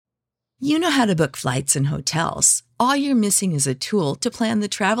You know how to book flights and hotels. All you're missing is a tool to plan the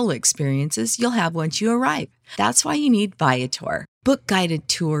travel experiences you'll have once you arrive. That's why you need Viator. Book guided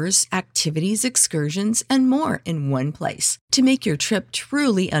tours, activities, excursions, and more in one place to make your trip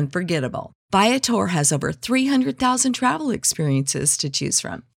truly unforgettable. Viator has over 300,000 travel experiences to choose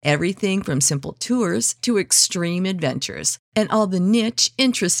from. Everything from simple tours to extreme adventures and all the niche,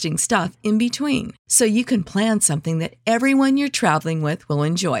 interesting stuff in between. So you can plan something that everyone you're traveling with will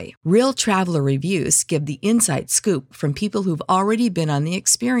enjoy. Real traveler reviews give the inside scoop from people who've already been on the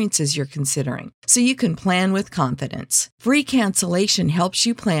experiences you're considering. So you can plan with confidence. Free cancellation helps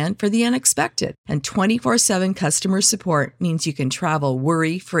you plan for the unexpected. And 24/7 customer support means you can travel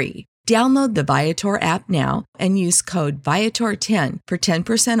worry-free. Download the Viator app now and use code Viator10 for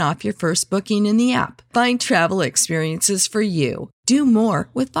 10% off your first booking in the app. Find travel experiences for you. Do more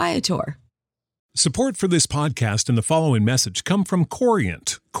with Viator. Support for this podcast and the following message come from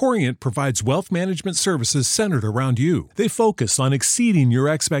Corient. Corient provides wealth management services centered around you. They focus on exceeding your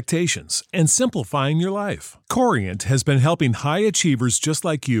expectations and simplifying your life. Corient has been helping high achievers just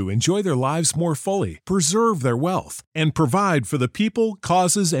like you enjoy their lives more fully, preserve their wealth, and provide for the people,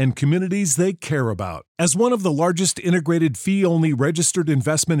 causes, and communities they care about. As one of the largest integrated fee-only registered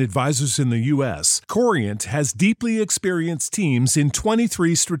investment advisors in the U.S., Corient has deeply experienced teams in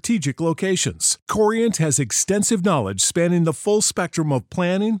 23 strategic locations. Corient has extensive knowledge spanning the full spectrum of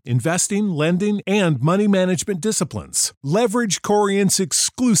planning, investing, lending, and money management disciplines. Leverage Corient's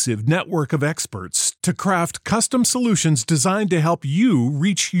exclusive network of experts to craft custom solutions designed to help you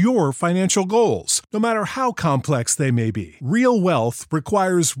reach your financial goals, no matter how complex they may be. Real wealth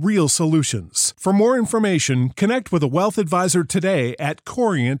requires real solutions. For more information, connect with a wealth advisor today at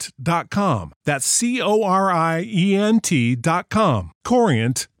Corient.com. That's Corient.com.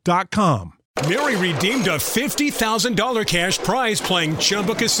 Corient.com. Mary redeemed a $50,000 cash prize playing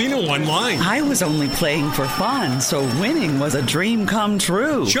Chumba Casino online. I was only playing for fun, so winning was a dream come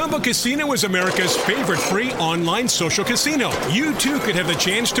true. Chumba Casino is America's favorite free online social casino. You, too, could have the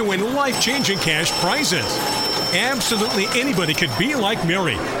chance to win life-changing cash prizes. Absolutely anybody could be like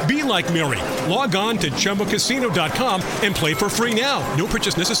Mary. Be like Mary. Log on to ChumbaCasino.com and play for free now. No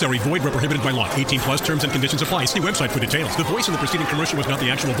purchase necessary. Void where prohibited by law. 18 plus terms and conditions apply. See website for details. The voice in the preceding commercial was not the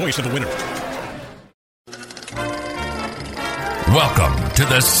actual voice of the winner. Welcome to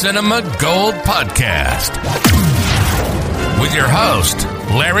the Cinema Gold Podcast with your host,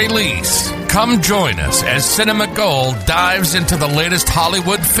 Larry Leese. Come join us as Cinema Gold dives into the latest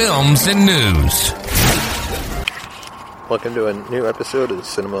Hollywood films and news. Welcome to a new episode of the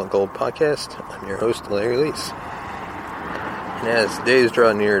Cinema Gold Podcast. I'm your host, Larry Leese. And as days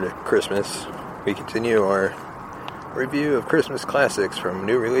draw near to Christmas, we continue our review of Christmas classics from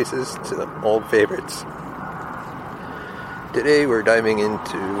new releases to the old favorites. Today we're diving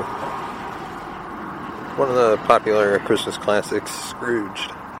into one of the popular Christmas classics,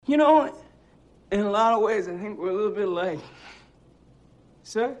 Scrooged. You know, in a lot of ways I think we're a little bit alike.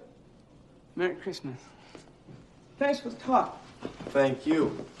 Sir, Merry Christmas. Thanks for the talk. Thank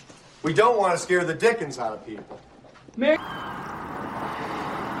you. We don't want to scare the dickens out of people.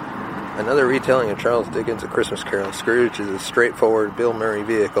 Another retelling of Charles Dickens' A Christmas Carol, Scrooge is a straightforward Bill Murray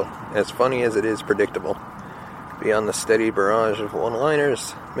vehicle, as funny as it is predictable. Beyond the steady barrage of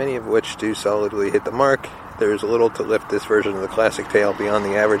one-liners, many of which do solidly hit the mark, there is little to lift this version of the classic tale beyond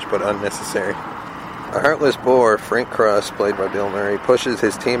the average but unnecessary. A heartless bore, Frank Cross, played by Bill Murray, pushes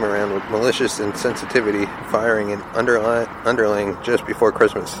his team around with malicious insensitivity, firing an underling just before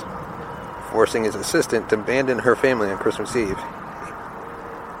Christmas, forcing his assistant to abandon her family on Christmas Eve,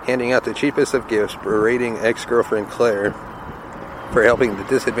 handing out the cheapest of gifts, berating ex-girlfriend Claire for helping the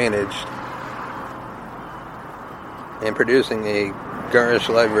disadvantaged, and producing a garish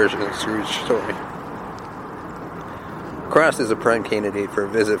live version of Scrooge's story. Cross is a prime candidate for a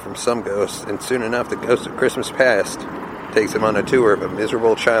visit from some ghosts, and soon enough the ghost of Christmas past takes him on a tour of a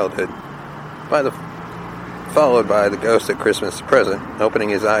miserable childhood, followed by the ghost of Christmas present, opening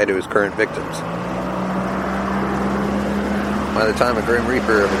his eye to his current victims. By the time a Grim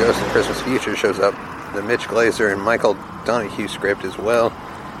Reaper of the Ghost of Christmas Future shows up, the Mitch Glaser and Michael Donahue script is well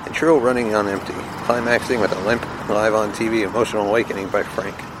and truly running on empty, climaxing with a limp, live-on-TV emotional awakening by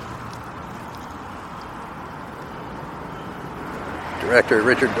Frank. Director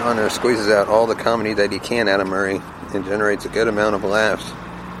Richard Donner squeezes out all the comedy that he can out of Murray and generates a good amount of laughs,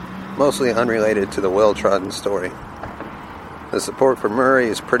 mostly unrelated to the well-trodden story. The support for Murray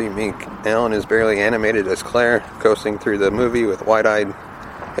is pretty meek. Ellen is barely animated as Claire, coasting through the movie with wide-eyed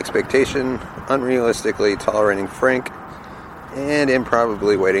expectation, unrealistically tolerating Frank, and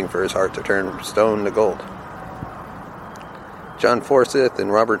improbably waiting for his heart to turn from stone to gold. John Forsythe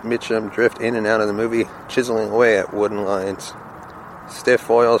and Robert Mitchum drift in and out of the movie, chiseling away at wooden lines. Stiff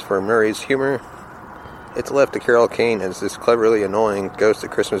foils for Murray's humor. It's left to Carol Kane as this cleverly annoying Ghost of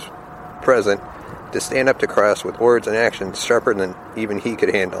Christmas Present to stand up to Cross with words and actions sharper than even he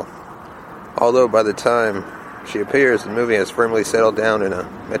could handle. Although by the time she appears, the movie has firmly settled down in a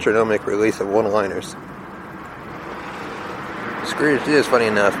metronomic release of one-liners. Scrooge is funny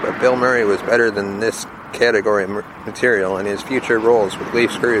enough, but Bill Murray was better than this category material, and his future roles would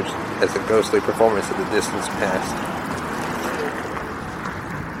leave Scrooge as a ghostly performance of the distant past.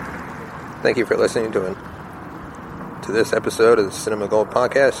 Thank you for listening to this episode of the Cinema Gold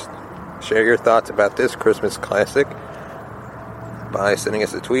Podcast. Share your thoughts about this Christmas classic by sending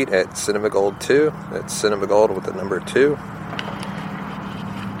us a tweet at CinemaGold2. That's CinemaGold with the number 2.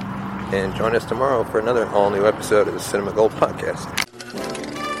 And join us tomorrow for another all-new episode of the Cinema Gold Podcast.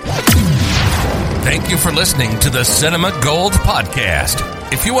 Thank you for listening to the Cinema Gold Podcast.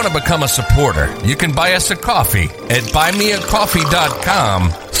 If you want to become a supporter, you can buy us a coffee at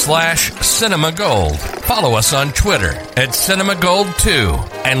buymeacoffee.com/cinemagold. Follow us on Twitter at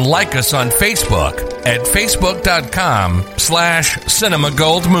CinemaGold2 and like us on Facebook at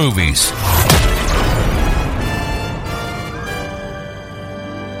facebook.com/cinemagoldmovies.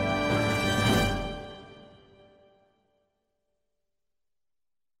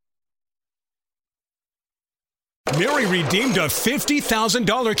 Mary redeemed a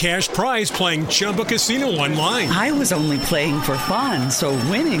 $50,000 cash prize playing Chumba Casino online. I was only playing for fun, so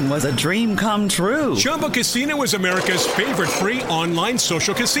winning was a dream come true. Chumba Casino is America's favorite free online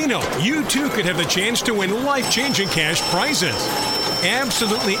social casino. You too could have the chance to win life-changing cash prizes.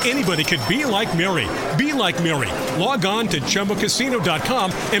 Absolutely anybody could be like Mary. Be like Mary. Log on to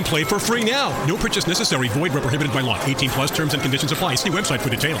ChumbaCasino.com and play for free now. No purchase necessary. Void where prohibited by law. 18 plus terms and conditions apply. See website for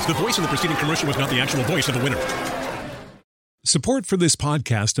details. The voice in the preceding commercial was not the actual voice of the winner. Support for this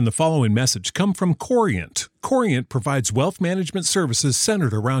podcast and the following message come from Corient. Corient provides wealth management services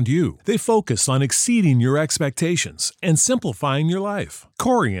centered around you. They focus on exceeding your expectations and simplifying your life.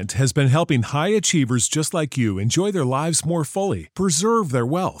 Corient has been helping high achievers just like you enjoy their lives more fully, preserve their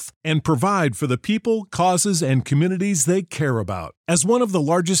wealth, and provide for the people, causes, and communities they care about. As one of the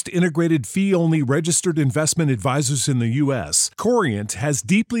largest integrated fee-only registered investment advisors in the U.S., Corient has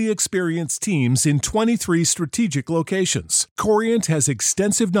deeply experienced teams in 23 strategic locations. Corient has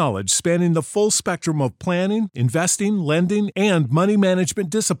extensive knowledge spanning the full spectrum of planning, investing, lending, and money management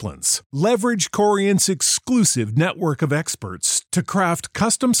disciplines. Leverage Corient's exclusive network of experts to craft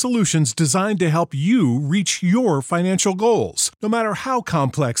custom solutions designed to help you reach your financial goals, no matter how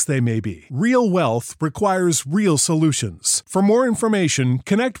complex they may be. Real wealth requires real solutions. For more information,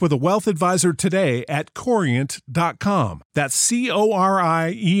 connect with a wealth advisor today at Corient.com. That's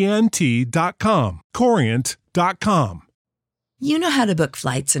Corient.com. Corient.com. You know how to book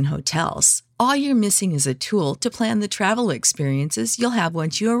flights and hotels. All you're missing is a tool to plan the travel experiences you'll have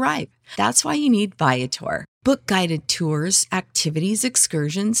once you arrive. That's why you need Viator. Book guided tours, activities,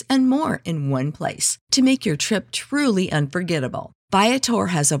 excursions, and more in one place to make your trip truly unforgettable. Viator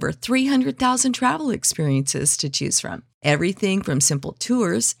has over 300,000 travel experiences to choose from. Everything from simple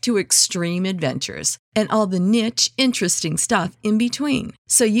tours to extreme adventures and all the niche, interesting stuff in between.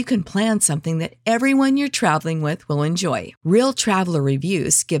 So you can plan something that everyone you're traveling with will enjoy. Real traveler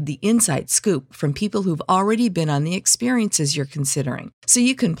reviews give the inside scoop from people who've already been on the experiences you're considering. So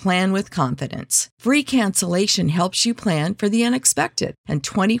you can plan with confidence. Free cancellation helps you plan for the unexpected. And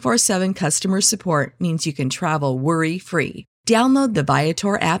 24/7 customer support means you can travel worry-free. Download the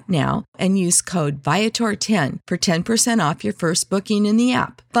Viator app now and use code Viator10 for 10% off your first booking in the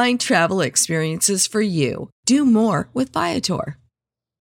app. Find travel experiences for you. Do more with Viator.